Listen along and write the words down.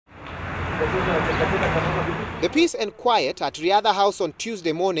The peace and quiet at Riadha House on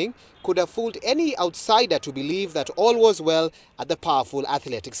Tuesday morning could have fooled any outsider to believe that all was well at the powerful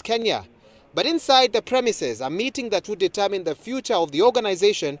Athletics Kenya. But inside the premises, a meeting that would determine the future of the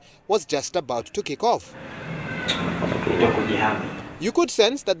organization was just about to kick off. You could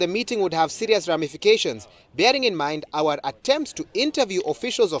sense that the meeting would have serious ramifications, bearing in mind our attempts to interview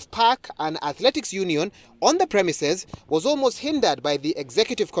officials of PAC and Athletics Union on the premises was almost hindered by the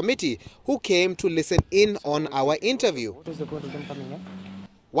executive committee who came to listen in on our interview.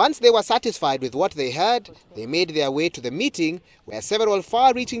 Once they were satisfied with what they heard, they made their way to the meeting where several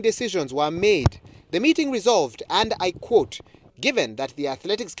far-reaching decisions were made. The meeting resolved, and I quote, "Given that the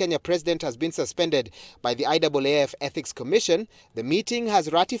Athletics Kenya president has been suspended by the IAAF Ethics Commission, the meeting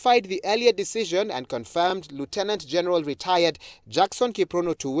has ratified the earlier decision and confirmed Lieutenant General retired Jackson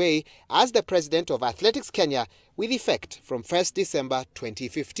Kiprono Tuwei as the president of Athletics Kenya with effect from 1st December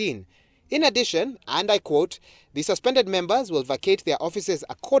 2015. In addition, and I quote, the suspended members will vacate their offices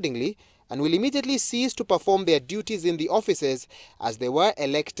accordingly and will immediately cease to perform their duties in the offices as they were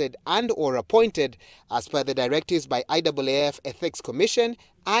elected and or appointed as per the directives by IAAF Ethics Commission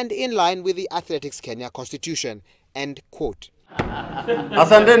and in line with the Athletics Kenya Constitution." End quote.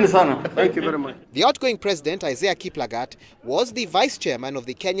 Asanteni sana. Thank you very much. The outgoing president, Isaiah Kiplagat, was the vice chairman of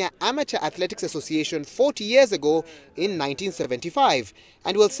the Kenya Amateur Athletics Association 40 years ago in 1975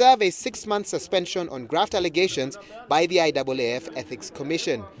 and will serve a 6-month suspension on graft allegations by the IAAF Ethics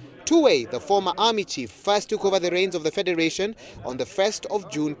Commission. Tuwei, the former army chief, first took over the reins of the federation on the 1st of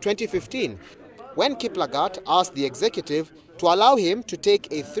June 2015 when Kiplagat asked the executive to allow him to take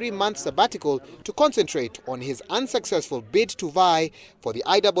a 3-month sabbatical to concentrate on his unsuccessful bid to vie for the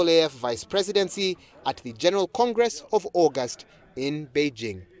IAAF Vice Presidency at the General Congress of August in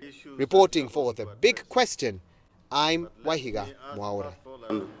Beijing. Reporting for The Big Question, I'm Wahiga Mwaura.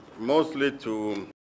 Mostly to